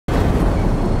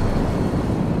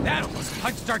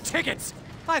punched our tickets!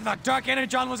 I thought Dark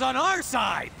Energon was on our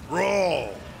side! Brawl!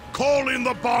 Call in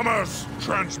the bombers!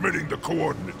 Transmitting the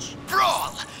coordinates.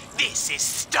 Brawl! This is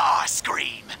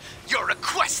Starscream! Your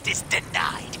request is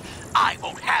denied! I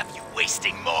won't have you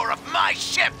wasting more of my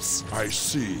ships! I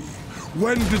see.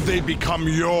 When did they become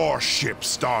your ship,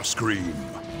 Starscream?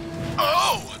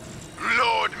 Oh!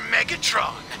 Lord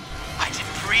Megatron! I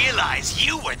didn't realize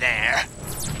you were there!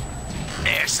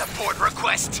 Air support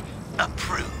request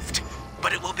approved.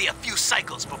 But it will be a few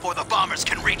cycles before the bombers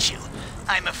can reach you.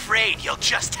 I'm afraid you'll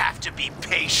just have to be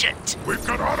patient. We've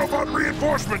got Autobot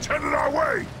reinforcements headed our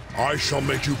way! I shall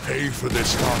make you pay for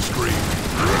this, Starscream.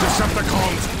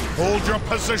 Decepticons, hold your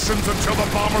positions until the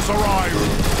bombers arrive.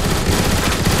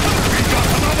 We got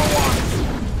another one!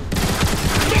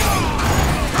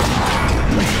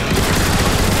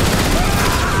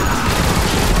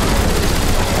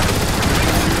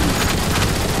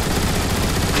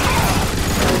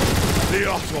 The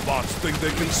Autobots think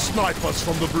they can snipe us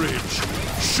from the bridge.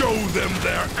 Show them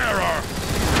their error!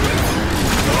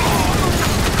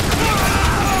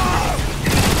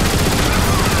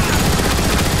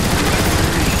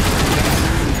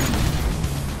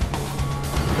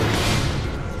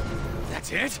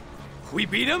 That's it? We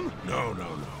beat him? No.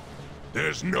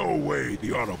 There's no way the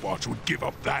Autobots would give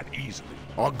up that easily.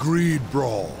 Agreed,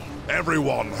 Brawl.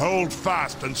 Everyone, hold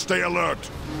fast and stay alert.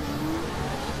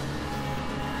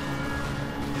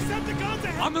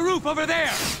 On the roof over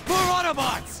there! More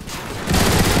Autobots!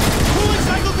 Cooling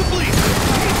cycle complete!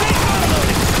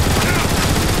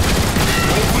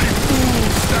 Only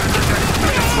fools stand against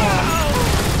Megatron!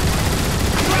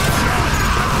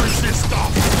 Resist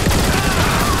us!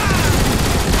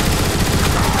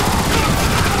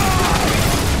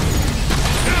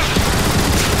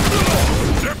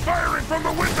 They're firing from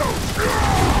the windows!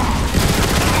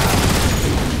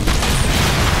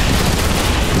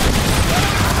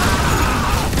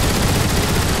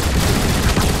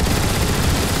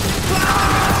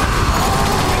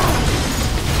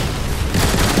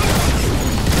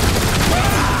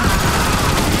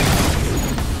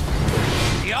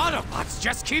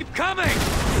 Just keep coming!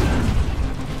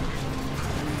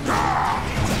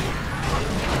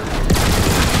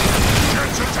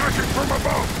 Jets attacking from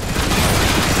above!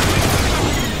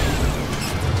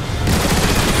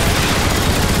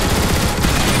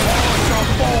 Oh, it's a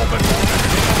ball before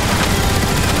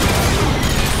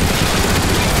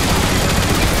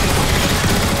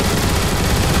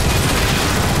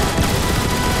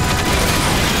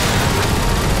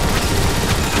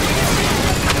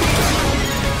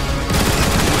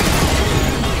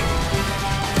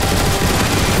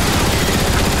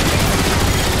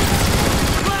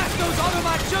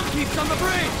on the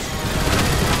bridge!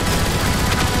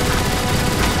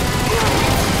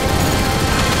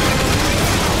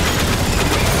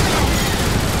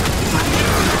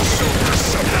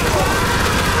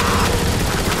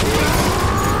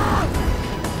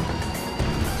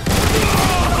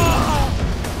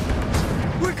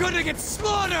 We're gonna get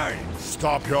slaughtered!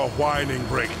 Stop your whining,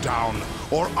 Breakdown,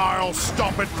 or I'll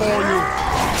stop it for you!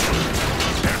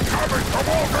 They're coming from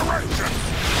all directions!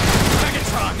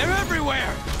 Megatron, they're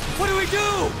everywhere! What do we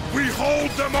do? We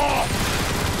hold them off!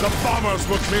 The bombers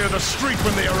will clear the street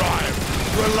when they arrive.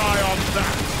 Rely on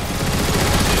that.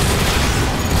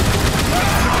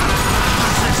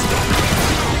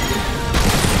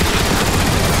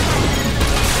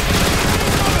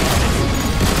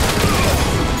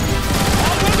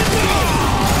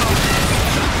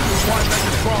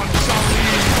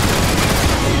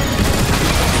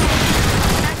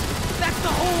 That's the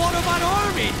whole Autobot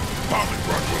army! Bombing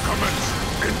run will commence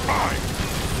in 5,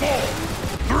 4,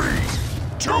 3,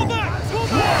 2, 1!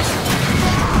 Woohoo!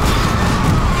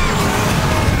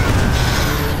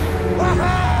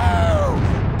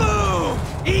 Boom!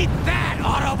 Eat that,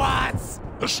 Autobots!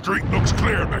 The street looks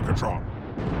clear, Megatron.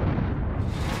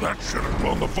 That should have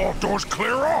blown the vault doors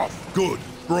clear off. Good.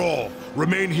 Brawl,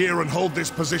 remain here and hold this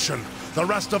position. The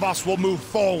rest of us will move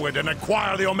forward and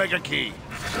acquire the Omega Key.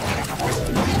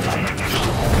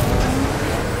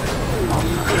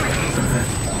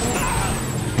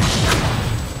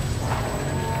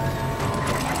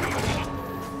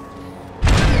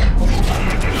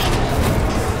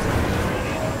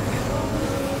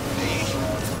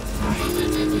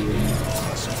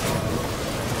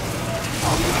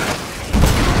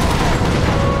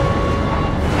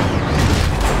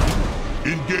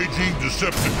 Engaging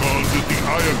Decepticons at the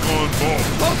Iacon Vault.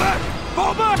 Fall back!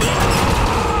 Fall back!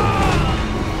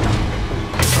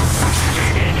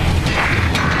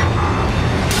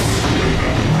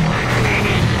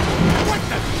 What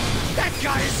the? That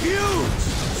guy is huge!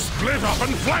 Split up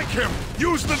and flank him!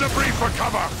 Use the debris for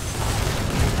cover!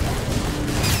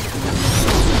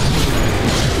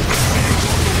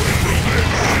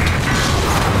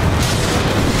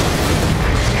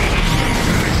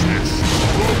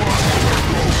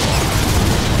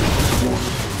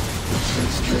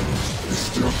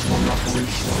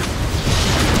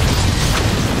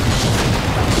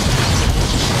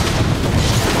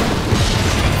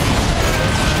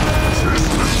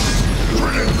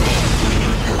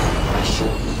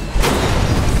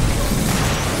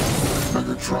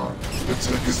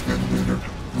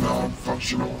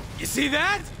 You see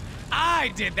that?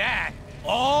 I did that.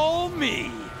 All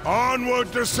me. Onward,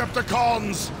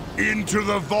 Decepticons! Into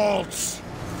the vaults!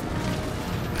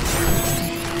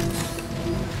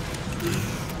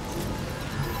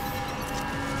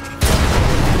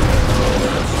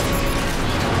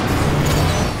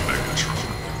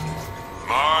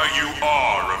 You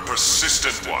are a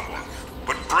persistent one,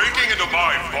 but breaking into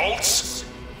my vaults,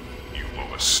 you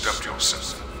overstepped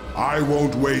yourself. I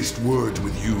won't waste words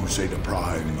with you, Zeta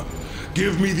Prime.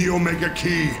 Give me the Omega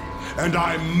Key, and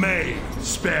I may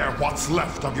spare what's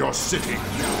left of your city.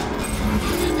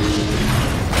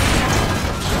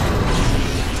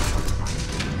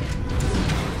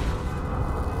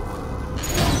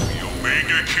 The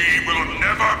Omega Key will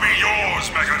never be yours,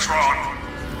 Megatron!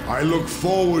 I look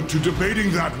forward to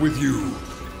debating that with you,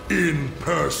 in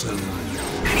person.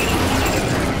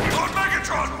 Lord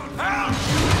Megatron, help!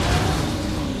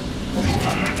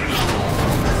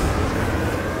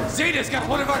 Zeta's got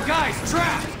one of our guys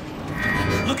trapped!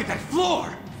 Look at that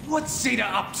floor! What's Zeta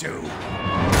up to?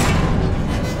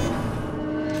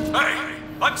 Hey,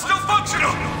 I'm still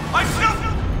functional!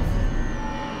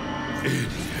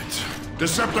 Idiot.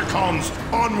 Decepticons,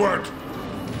 onward!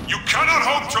 You cannot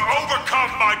hope to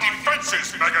overcome my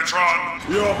defenses, Megatron!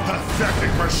 Your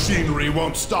pathetic machinery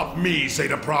won't stop me,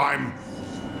 Zeta Prime.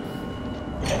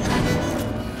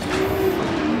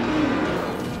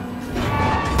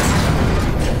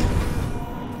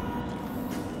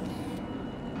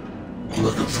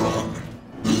 Megatron,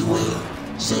 beware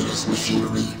Zeta's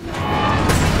machinery.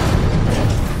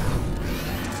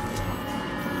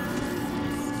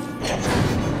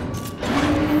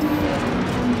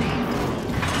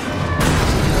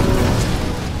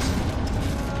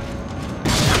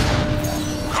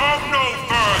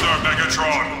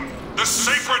 The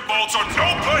sacred vaults are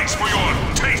no place for your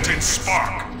tainted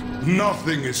spark!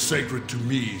 Nothing is sacred to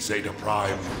me, Zeta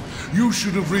Prime. You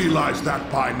should have realized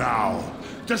that by now.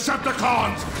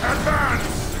 Decepticons, advance!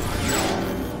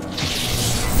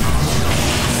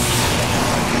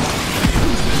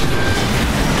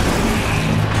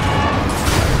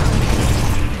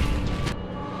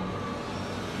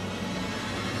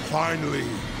 Finally,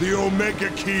 the Omega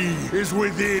Key is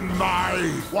within my...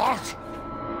 What?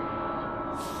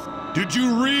 Did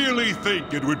you really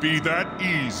think it would be that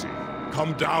easy?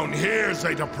 Come down here,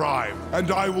 Zeta Prime,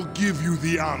 and I will give you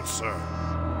the answer.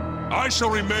 I shall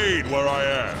remain where I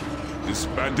am. This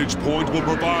vantage point will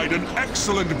provide an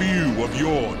excellent view of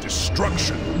your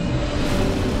destruction.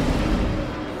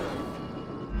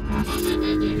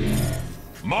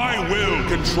 My will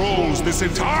controls this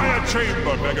entire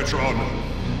chamber, Megatron.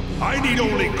 I need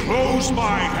only close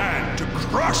my hand to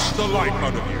crush the life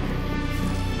out of you.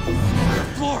 The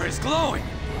floor is glowing!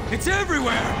 It's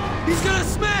everywhere! He's gonna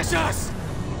smash us!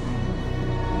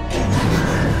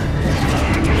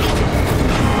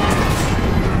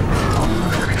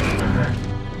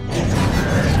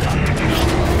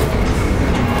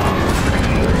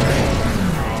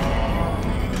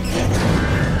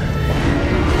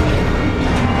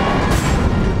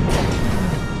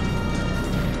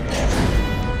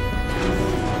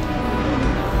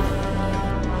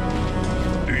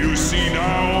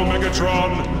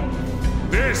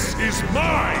 This is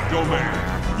my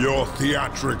domain! Your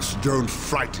theatrics don't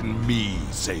frighten me,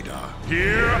 Zeta.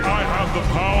 Here I have the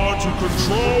power to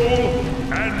control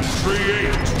and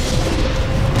create.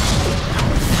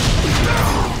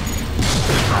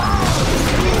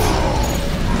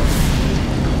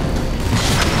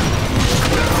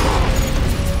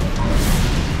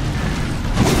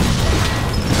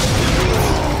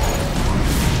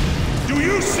 Do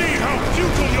you see how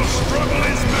futile your struggle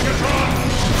is, Megatron?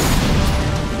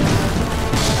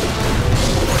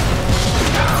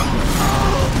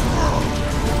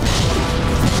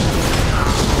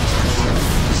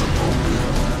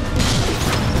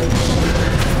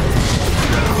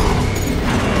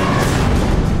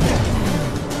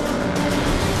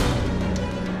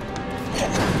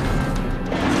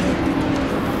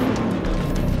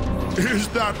 Is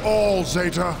that all,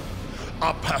 Zeta?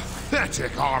 A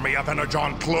pathetic army of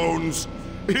Energon clones?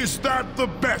 Is that the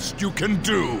best you can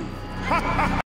do?